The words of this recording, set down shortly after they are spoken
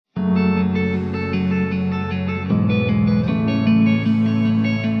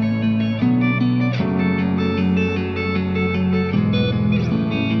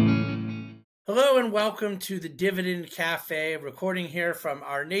everyone. Welcome to the Dividend Cafe, recording here from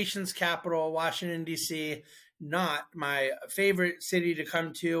our nation's capital, Washington, D.C. Not my favorite city to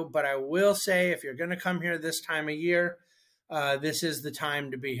come to, but I will say if you're going to come here this time of year, this is the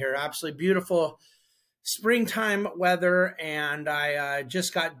time to be here. Absolutely beautiful springtime weather, and I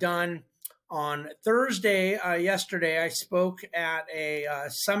just got done on Thursday. Yesterday, I spoke at a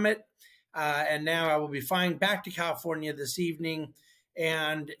summit, and now I will be flying back to California this evening.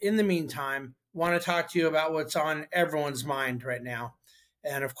 And in the meantime, want to talk to you about what's on everyone's mind right now.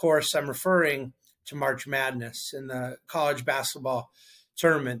 And of course, I'm referring to March Madness in the college basketball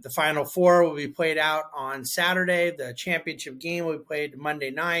tournament. The Final Four will be played out on Saturday. The championship game will be played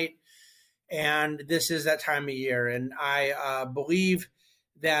Monday night. And this is that time of year. And I believe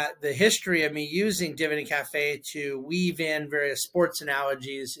that the history of me using Dividend Cafe to weave in various sports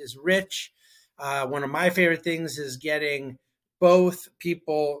analogies is rich. One of my favorite things is getting both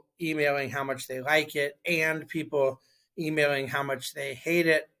people emailing how much they like it and people emailing how much they hate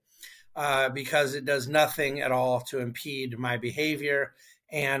it, because it does nothing at all to impede my behavior,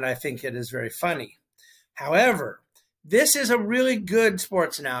 and I think it is very funny. However, this is a really good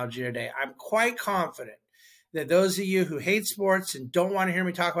sports analogy today. I'm quite confident that those of you who hate sports and don't want to hear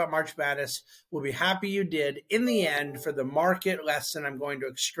me talk about March Madness will be happy you did in the end for the market lesson I'm going to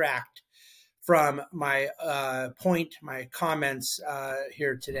extract from my my comments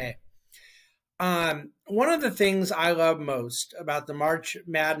here today. One of the things I love most about the March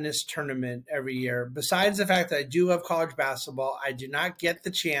Madness tournament every year, besides the fact that I do love college basketball, I do not get the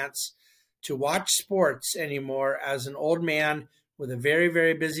chance to watch sports anymore as an old man with a very,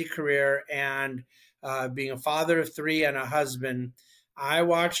 very busy career and being a father of three and a husband. I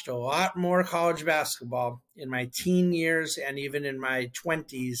watched a lot more college basketball in my teen years and even in my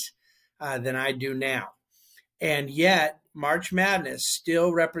 20s than I do now. And yet, March Madness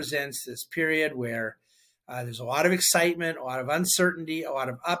still represents this period where there's a lot of excitement, a lot of uncertainty, a lot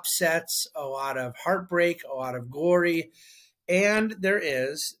of upsets, a lot of heartbreak, a lot of glory, and there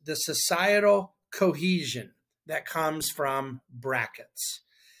is the societal cohesion that comes from brackets.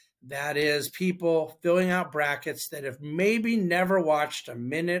 That is people filling out brackets that have maybe never watched a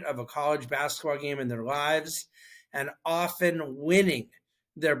minute of a college basketball game in their lives and often winning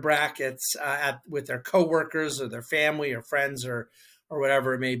their brackets with their coworkers or their family or friends or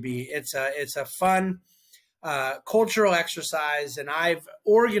whatever it may be. It's a fun cultural exercise, and I've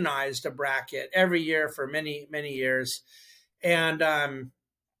organized a bracket every year for many years, and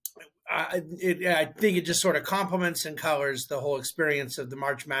I think it just sort of complements and colors the whole experience of the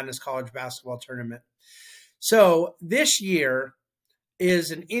March Madness college basketball tournament. So this year is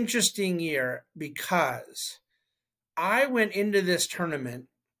an interesting year because I went into this tournament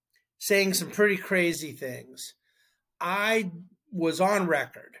saying some pretty crazy things. I was on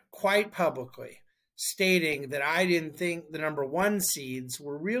record quite publicly stating that I didn't think the number 1 seeds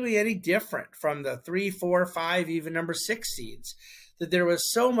were really any different from the 3, 4, 5, even number 6 seeds. That there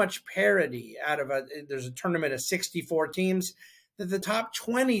was so much parity there's a tournament of 64 teams, that the top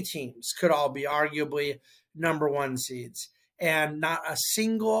 20 teams could all be arguably number 1 seeds. And not a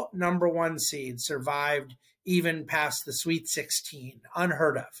single number 1 seed survived even past the Sweet 16,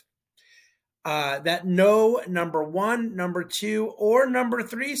 unheard of. That no number 1, number 2, or number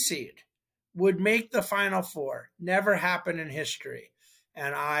 3 seed would make the Final Four. Never happened in history.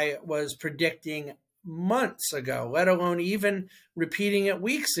 And I was predicting months ago, let alone even repeating it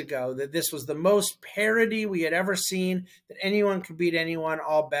weeks ago, that this was the most parity we had ever seen, that anyone could beat anyone,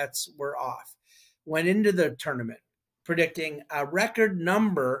 all bets were off. Went into the tournament predicting a record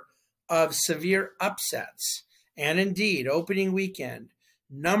number of severe upsets. And indeed, opening weekend,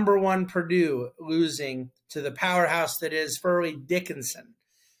 number 1 Purdue losing to the powerhouse that is Furley Dickinson.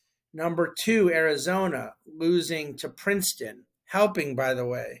 Number 2 Arizona losing to Princeton, helping, by the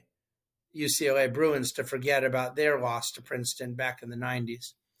way, UCLA Bruins to forget about their loss to Princeton back in the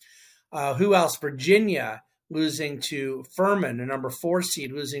 90s. Who else? Virginia losing to Furman, a number 4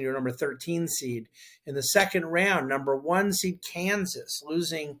 seed, losing to a number 13 seed. In the second round, number 1 seed Kansas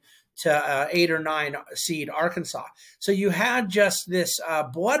losing to 8 or 9 seed Arkansas. So you had just this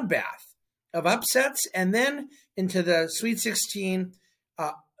bloodbath of upsets, and then into the Sweet 16,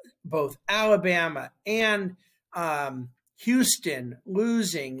 both Alabama and Houston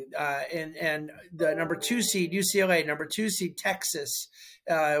losing, and the number 2 seed UCLA, number 2 seed Texas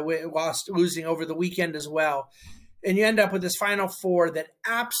losing over the weekend as well. And you end up with this Final Four that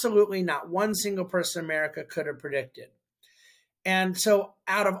absolutely not one single person in America could have predicted. And so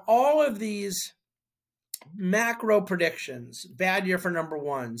out of all of these macro predictions, bad year for number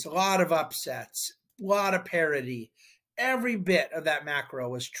 1s, a lot of upsets, a lot of parity, every bit of that macro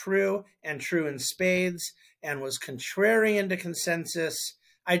was true and true in spades and was contrarian to consensus.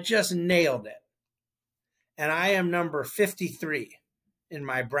 I just nailed it. And I am number 53 in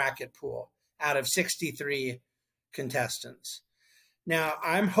my bracket pool out of 63 contestants. Now,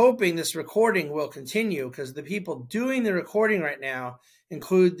 I'm hoping this recording will continue because the people doing the recording right now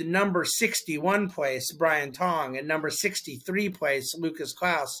include the number 61 place, Brian Tong, and number 63 place, Lucas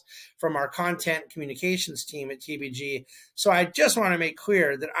Klaus, from our content communications team at TBG. So I just want to make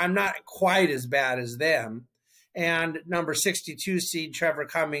clear that I'm not quite as bad as them. And number 62 seed, Trevor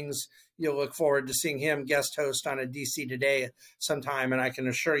Cummings, you'll look forward to seeing him guest host on a DC Today sometime. And I can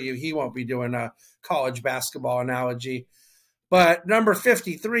assure you he won't be doing a college basketball analogy. But number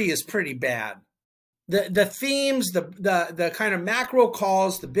 53 is pretty bad. The themes, the kind of macro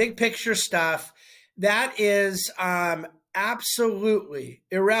calls, the big picture stuff, that is absolutely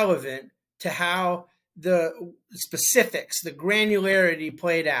irrelevant to how the specifics, the granularity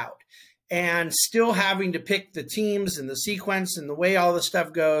played out. And still having to pick the teams and the sequence and the way all the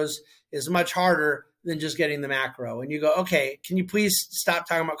stuff goes is much harder than just getting the macro. And you go, okay, can you please stop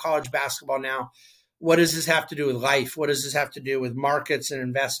talking about college basketball now? What does this have to do with life? What does this have to do with markets and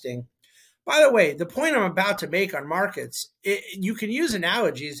investing? By the way, the point I'm about to make on markets, you can use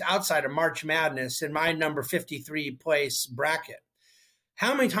analogies outside of March Madness in my number 53 place bracket.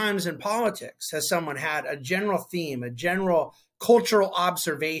 How many times in politics has someone had a general theme, a general cultural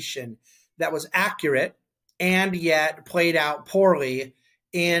observation that was accurate and yet played out poorly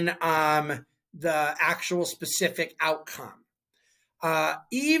in the actual specific outcome?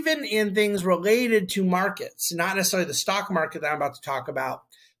 Even in things related to markets, not necessarily the stock market that I'm about to talk about,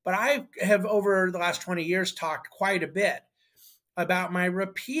 but I have over the last 20 years talked quite a bit about my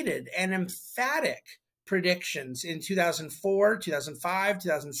repeated and emphatic predictions in 2004, 2005,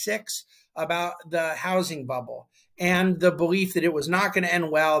 2006 about the housing bubble and the belief that it was not going to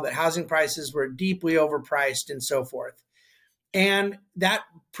end well, that housing prices were deeply overpriced and so forth. And that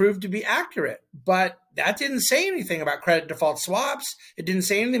proved to be accurate, but that didn't say anything about credit default swaps. It didn't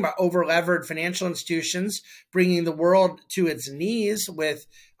say anything about over-levered financial institutions bringing the world to its knees with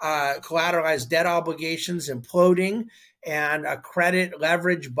collateralized debt obligations imploding and a credit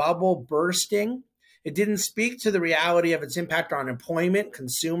leverage bubble bursting. It didn't speak to the reality of its impact on employment,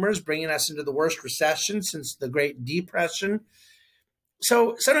 consumers, bringing us into the worst recession since the Great Depression.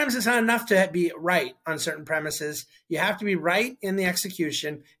 So sometimes it's not enough to be right on certain premises. You have to be right in the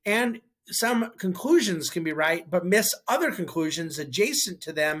execution, and some conclusions can be right, but miss other conclusions adjacent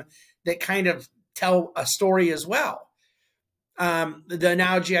to them that kind of tell a story as well. The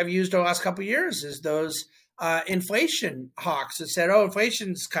analogy I've used over the last couple of years is those inflation hawks that said, oh,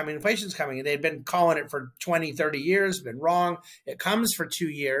 inflation's coming. And they'd been calling it for 20, 30 years, been wrong. It comes for 2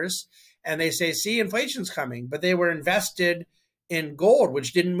 years. And they say, see, inflation's coming. But they were invested in gold,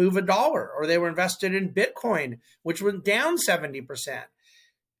 which didn't move a dollar, or they were invested in Bitcoin, which went down 70%.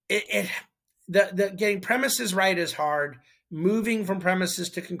 Getting premises right is hard. Moving from premises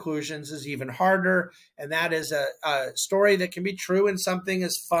to conclusions is even harder. And that is a story that can be true in something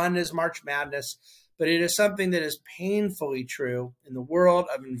as fun as March Madness, but it is something that is painfully true in the world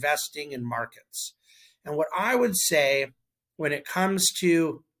of investing in markets. And what I would say when it comes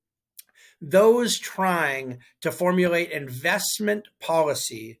to those trying to formulate investment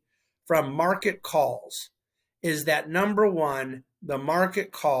policy from market calls is that, number one, the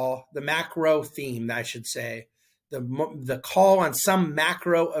market call, the macro theme, I should say, the call on some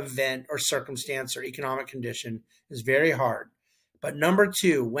macro event or circumstance or economic condition is very hard. But number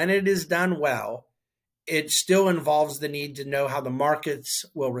two, when it is done well, it still involves the need to know how the markets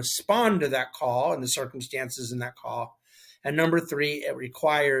will respond to that call and the circumstances in that call. And number three, it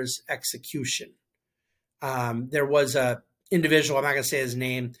requires execution. There was a individual, I'm not going to say his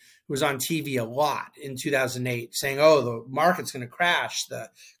name, who was on TV a lot in 2008 saying, oh, the market's going to crash. The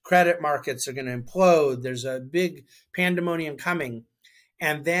credit markets are going to implode. There's a big pandemonium coming.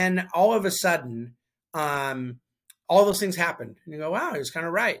 And then all of a sudden, all those things happened. And you go, wow, he was kind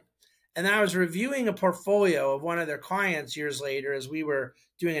of right. And then I was reviewing a portfolio of one of their clients years later as we were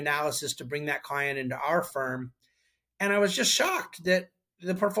doing analysis to bring that client into our firm. And I was just shocked that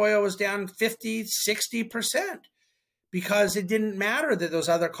the portfolio was down 50, 60% because it didn't matter that those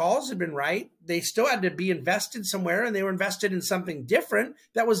other calls had been right. They still had to be invested somewhere, and they were invested in something different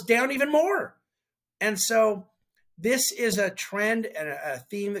that was down even more. And so this is a trend and a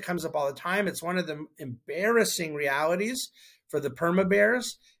theme that comes up all the time. It's one of the embarrassing realities for the perma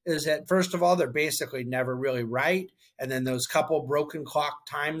bears is that, first of all, they're basically never really right. And then those couple broken clock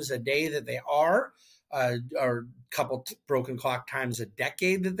times a day that they are, or couple broken clock times a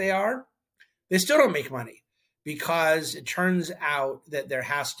decade that they still don't make money because it turns out that there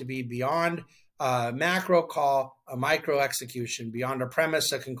has to be beyond a macro call, a micro execution, beyond a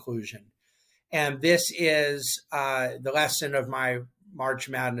premise, a conclusion. And this is the lesson of my March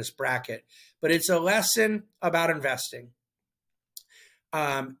Madness bracket. But it's a lesson about investing.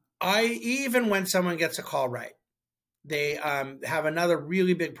 Even when someone gets a call right, they have another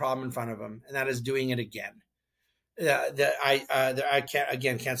really big problem in front of them, and that is doing it again. I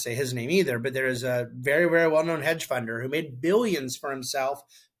can't say his name either, but there is a very, very well-known hedge funder who made billions for himself,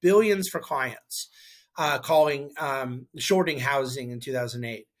 billions for clients, shorting housing in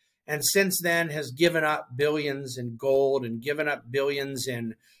 2008. And since then has given up billions in gold and given up billions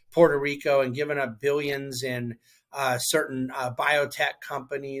in Puerto Rico and given up billions in certain biotech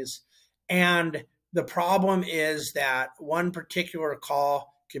companies. And the problem is that one particular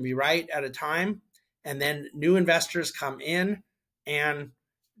call can be right at a time, and then new investors come in and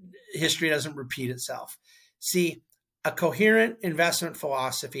history doesn't repeat itself. See, a coherent investment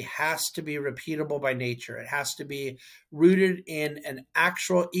philosophy has to be repeatable by nature. It has to be rooted in an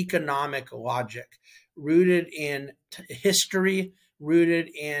actual economic logic, rooted in history, rooted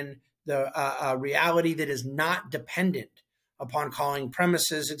in the reality that is not dependent upon calling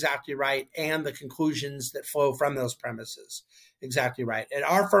premises exactly right and the conclusions that flow from those premises exactly right. At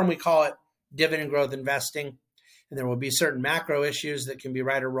our firm, we call it dividend growth investing. And there will be certain macro issues that can be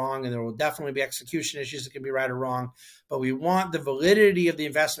right or wrong, and there will definitely be execution issues that can be right or wrong. But we want the validity of the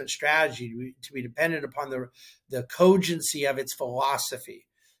investment strategy to be dependent upon the cogency of its philosophy,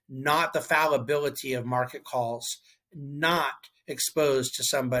 not the fallibility of market calls, not exposed to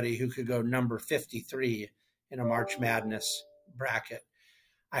somebody who could go number 53 in a March Madness bracket.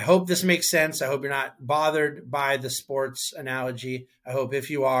 I hope this makes sense. I hope you're not bothered by the sports analogy. I hope if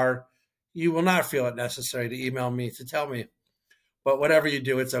you are, you will not feel it necessary to email me to tell me. But whatever you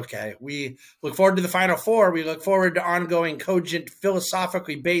do, it's okay. We look forward to the Final Four. We look forward to ongoing, cogent,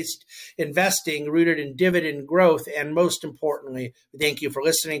 philosophically based investing rooted in dividend growth. And most importantly, thank you for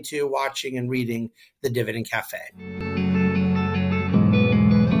listening to, watching, and reading the Dividend Cafe.